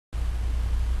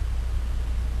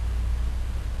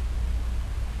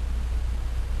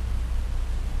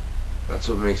That's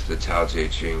what makes the Tao Te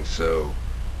Ching so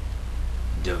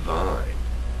divine,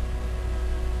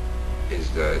 is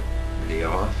that the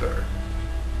author,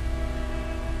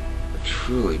 a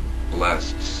truly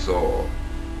blessed soul,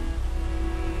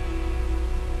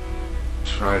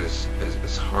 tried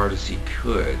as hard as he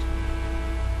could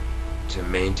to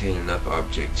maintain enough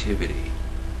objectivity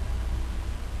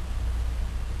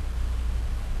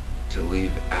to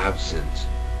leave absent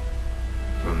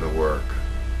from the work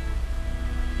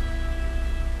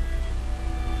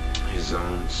his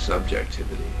own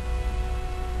subjectivity,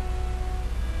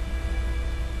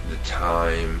 the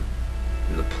time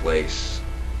and the place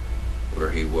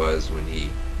where he was when he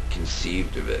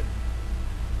conceived of it.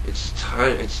 It's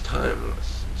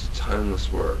timeless. It's a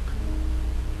timeless work.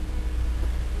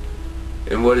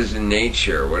 And what is in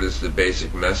nature? What is the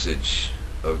basic message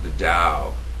of the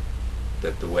Tao?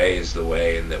 That the way is the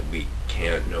way, and that we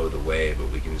can't know the way, but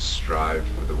we can strive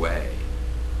for the way.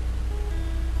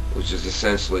 Which is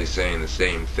essentially saying the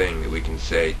same thing that we can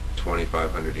say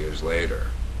 2,500 years later.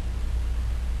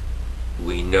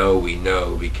 We know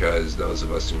because those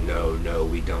of us who know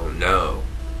we don't know.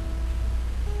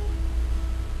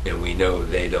 And we know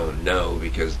they don't know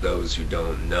because those who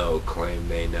don't know claim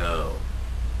they know.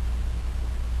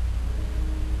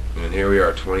 And here we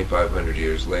are 2,500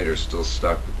 years later, still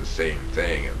stuck with the same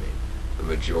thing. I mean, the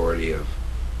majority of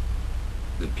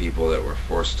the people that we're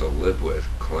forced to live with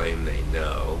claim they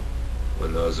know,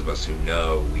 when those of us who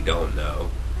know we don't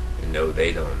know, and know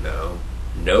they don't know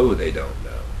they don't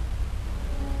know.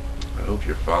 I hope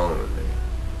you're following me.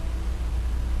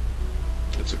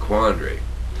 It's a quandary.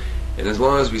 And as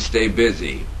long as we stay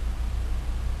busy,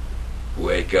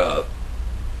 wake up,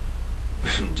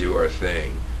 and do our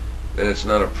thing, then it's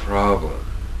not a problem.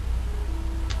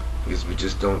 Because we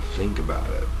just don't think about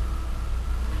it.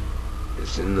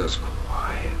 It's in those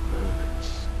quiet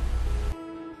moments.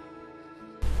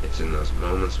 It's in those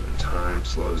moments when time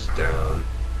slows down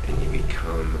and you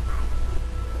become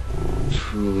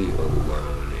truly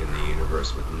alone in the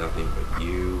universe with nothing but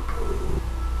you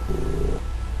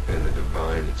and the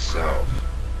divine itself,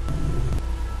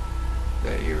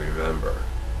 that you remember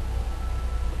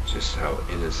just how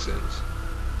innocent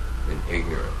and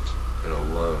ignorant and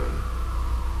alone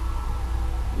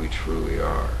we truly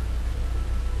are.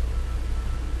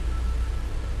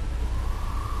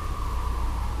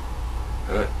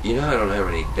 You know, I don't have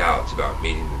any doubts about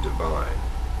meeting the divine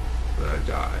when I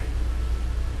die.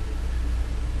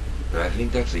 And I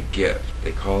think that's a gift.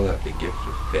 They call that the gift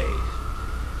of faith.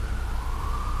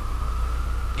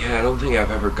 Yeah, I don't think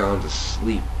I've ever gone to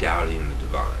sleep doubting the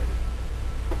divine.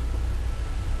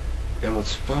 And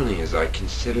what's funny is I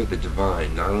consider the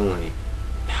divine not only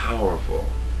powerful,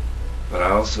 but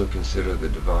I also consider the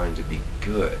divine to be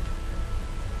good.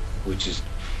 Which is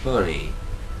funny,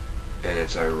 and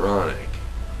it's ironic.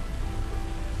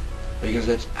 Because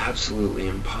that's absolutely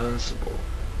impossible.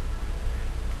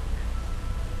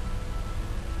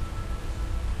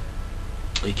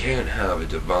 You can't have a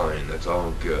divine that's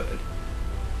all good,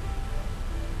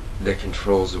 that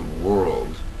controls a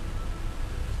world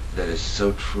that is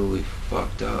so truly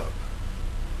fucked up.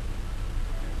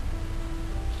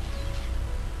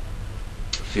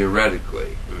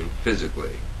 Theoretically, I mean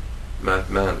physically,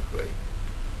 mathematically,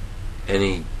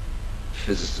 any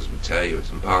physicist would tell you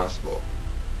it's impossible.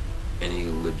 Any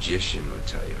logician would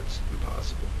tell you it's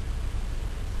impossible.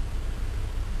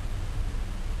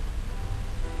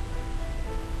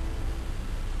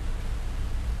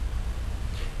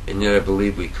 And yet I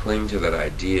believe we cling to that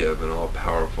idea of an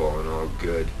all-powerful and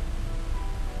all-good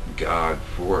God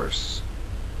force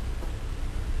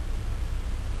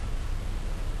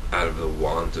out of the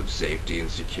want of safety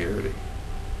and security.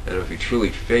 And if we truly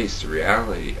face the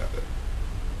reality of it,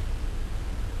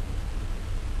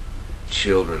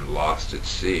 children lost at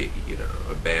sea,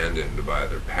 abandoned by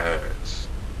their parents,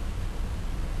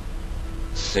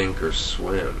 sink or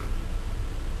swim,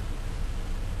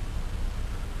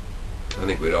 I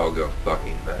think we'd all go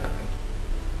fucking mad.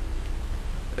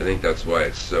 I think that's why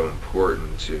it's so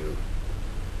important to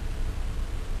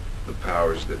the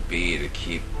powers that be to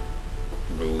keep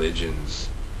religions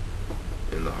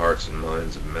in the hearts and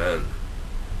minds of men.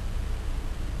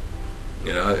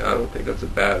 I don't think that's a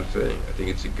bad thing. I think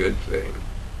it's a good thing.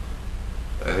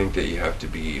 I think that you have to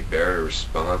be very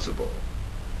responsible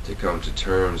to come to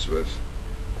terms with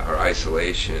our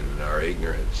isolation and our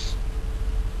ignorance,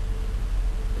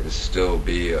 and still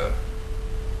be a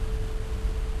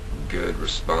good,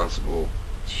 responsible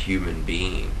human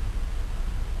being.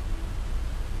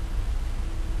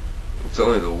 It's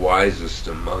only the wisest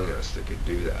among us that could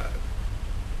do that.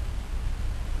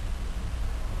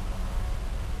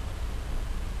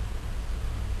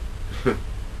 And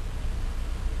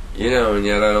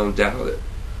yet I don't doubt it.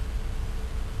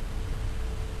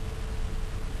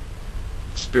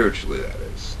 Spiritually, that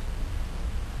is.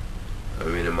 I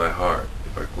mean, in my heart,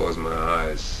 if I close my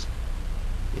eyes,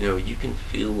 you can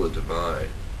feel the divine.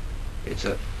 It's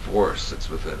that force that's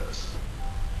within us.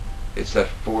 It's that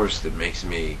force that makes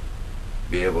me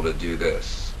be able to do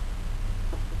this.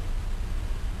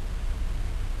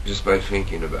 Just by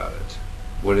thinking about it.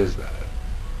 What is that?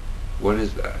 What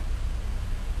is that?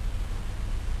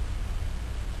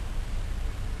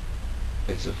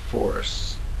 It's a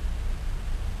force.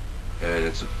 And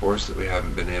it's a force that we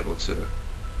haven't been able to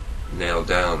nail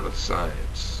down with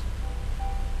science.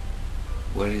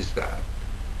 What is that?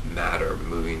 Matter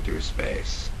moving through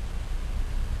space.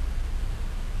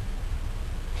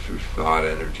 Through thought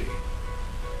energy.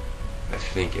 I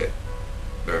think it,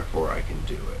 therefore I can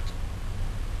do it.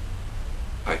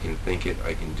 I can think it,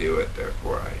 I can do it,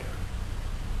 therefore I am.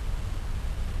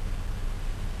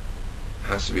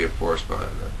 Has to be a force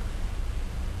behind that.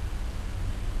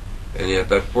 And yet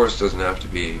that force doesn't have to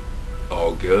be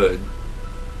all good.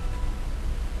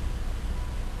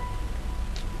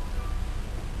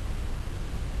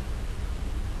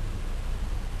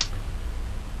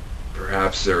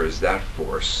 Perhaps there is that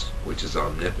force which is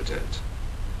omnipotent.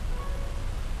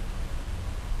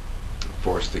 A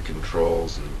force that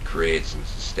controls and creates and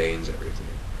sustains everything.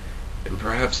 And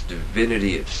perhaps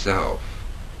divinity itself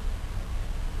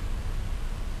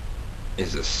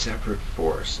is a separate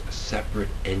force, a separate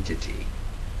entity,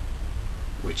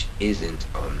 which isn't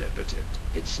omnipotent.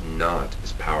 It's not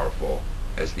as powerful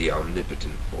as the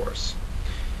omnipotent force.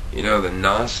 The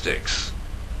Gnostics,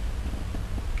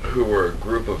 who were a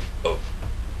group of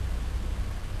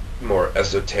more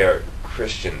esoteric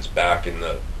Christians back in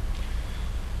the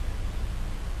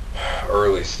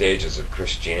early stages of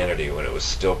Christianity, when it was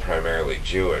still primarily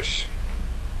Jewish,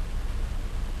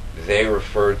 they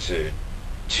referred to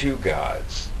two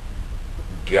gods.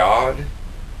 God,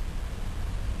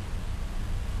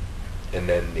 and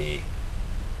then the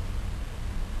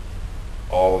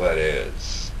all that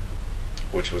is,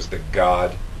 which was the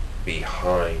God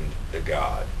behind the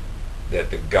God.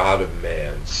 That the God of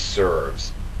man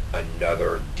serves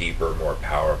another deeper, more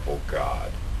powerful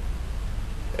God.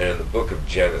 And in the book of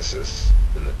Genesis,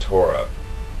 in the Torah,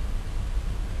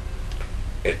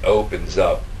 it opens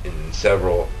up in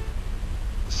several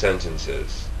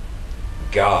sentences.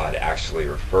 God actually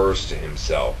refers to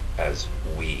himself as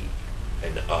we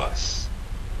and us,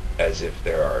 as if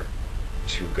there are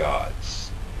two gods.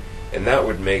 And that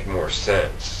would make more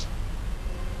sense.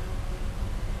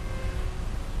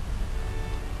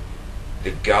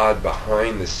 The God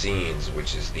behind the scenes,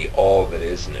 which is the all that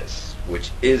isness,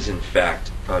 which is in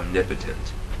fact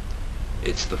omnipotent.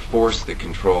 It's the force that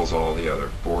controls all the other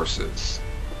forces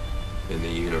in the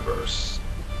universe.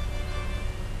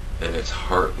 And it's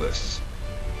heartless.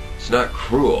 It's not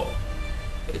cruel.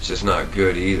 It's just not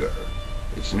good either.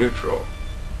 It's neutral.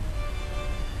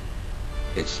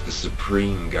 It's the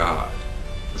supreme God,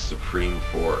 the supreme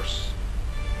force.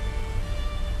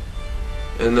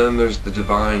 And then there's the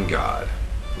divine God,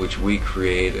 which we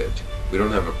created. We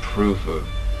don't have a proof of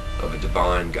a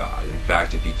divine God. In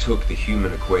fact, if you took the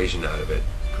human equation out of it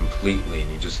completely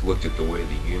and you just looked at the way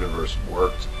the universe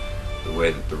worked, the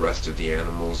way that the rest of the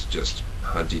animals just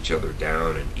hunt each other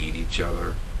down and eat each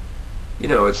other,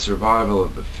 it's survival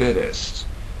of the fittest.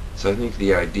 So I think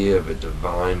the idea of a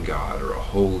divine God or a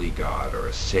holy God or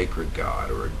a sacred God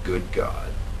or a good God,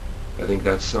 I think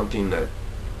that's something that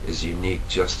is unique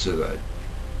just to the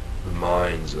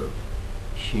minds of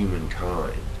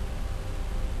humankind.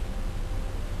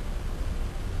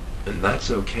 And that's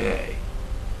okay.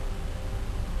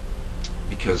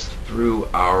 Because through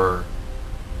our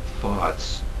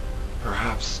thoughts,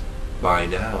 perhaps by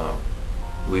now,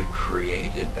 we've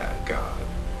created that God.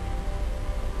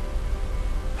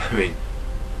 I mean,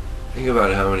 think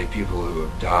about how many people who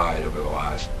have died over the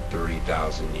last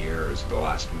 30,000 years, the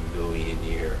last million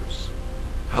years.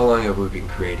 How long have we been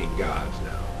creating gods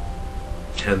now?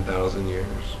 10,000 years?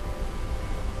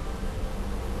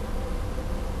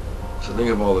 So think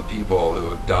of all the people who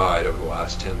have died over the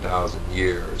last 10,000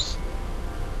 years.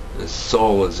 The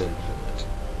soul is infinite.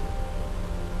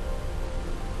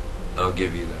 I'll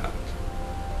give you that.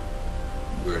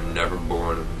 We're never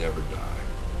born and never die.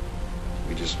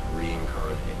 We just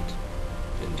reincarnate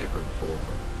in different form.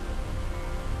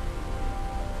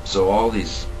 So all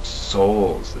these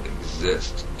souls that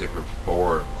exist in different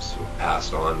forms who have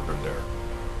passed on from their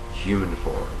human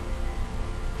form,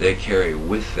 they carry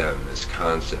with them this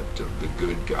concept of the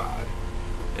good God.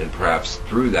 And perhaps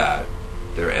through that,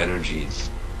 their energies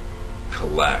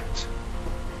collect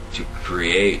to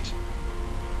create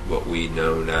what we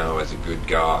know now as a good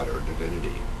God or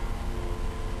divinity.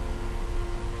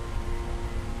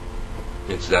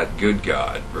 It's that good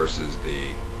God versus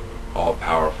the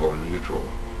all-powerful, neutral,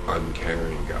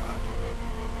 uncaring God.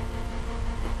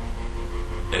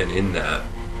 And in that,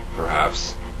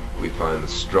 perhaps, we find the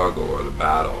struggle or the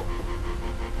battle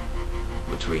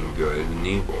between good and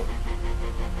evil.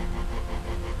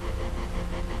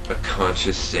 A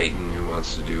conscious Satan who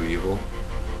wants to do evil?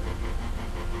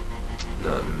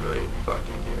 Not in a million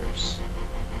fucking years.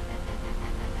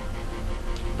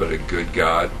 But a good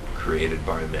God created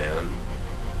by man,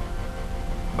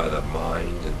 by the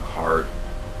mind and heart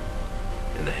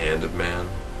and the hand of man,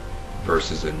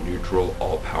 versus a neutral,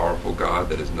 all-powerful God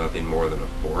that is nothing more than a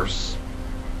force?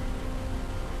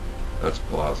 That's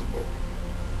plausible.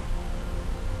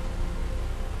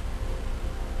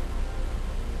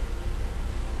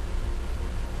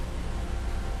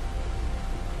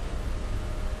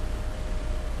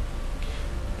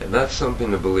 And that's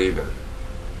something to believe in.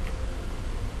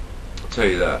 I'll tell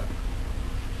you that.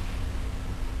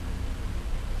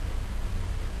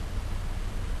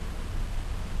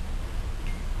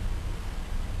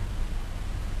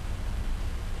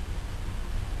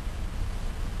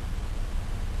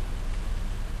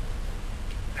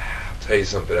 I'll tell you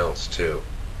something else too.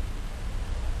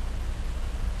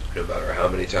 No matter how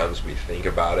many times we think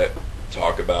about it,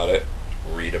 talk about it,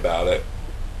 read about it,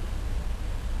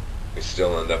 we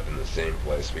still end up in the same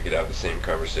place. We could have the same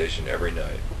conversation every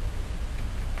night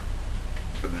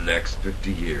for the next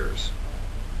 50 years.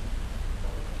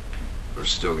 We're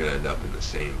still going to end up in the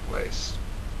same place,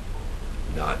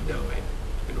 not knowing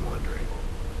and wondering.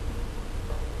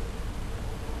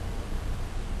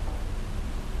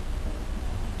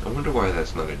 I wonder why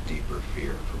that's not a deeper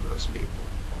fear for most people.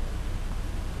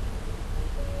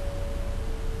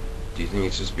 Do you think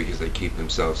it's just because they keep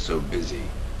themselves so busy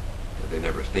that they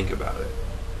never think about it?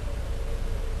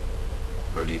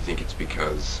 Or do you think it's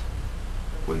because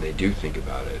when they do think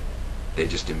about it, they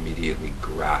just immediately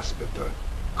grasp at the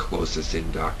closest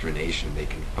indoctrination they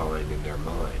can find in their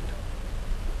mind?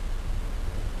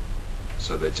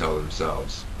 So they tell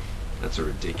themselves, that's a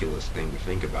ridiculous thing to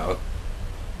think about.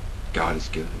 God is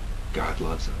good. God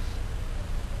loves us.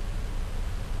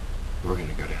 We're going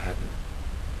to go to heaven.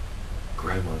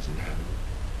 Grandma's in heaven.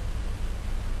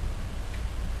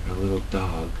 Our little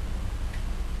dog,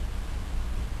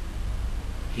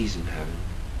 he's in heaven.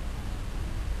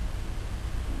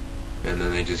 And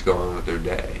then they just go on with their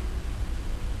day.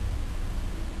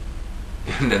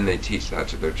 And then they teach that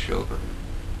to their children.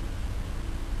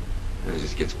 And it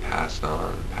just gets passed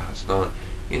on and passed on.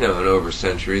 You know, and over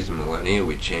centuries and millennia,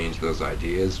 we change those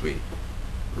ideas, we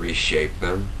reshape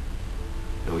them,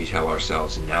 and we tell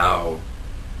ourselves, now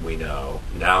we know,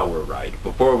 now we're right.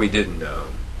 Before we didn't know,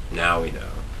 now we know.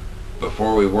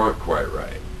 Before we weren't quite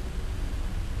right,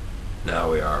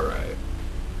 now we are right.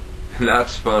 And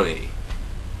that's funny.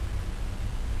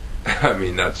 I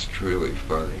mean, that's truly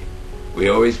funny. We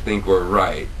always think we're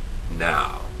right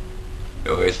now.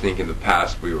 We always think in the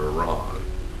past we were wrong.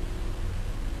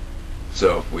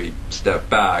 So if we step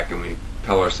back and we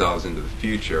propel ourselves into the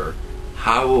future,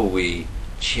 how will we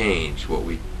change what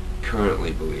we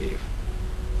currently believe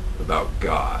about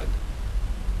God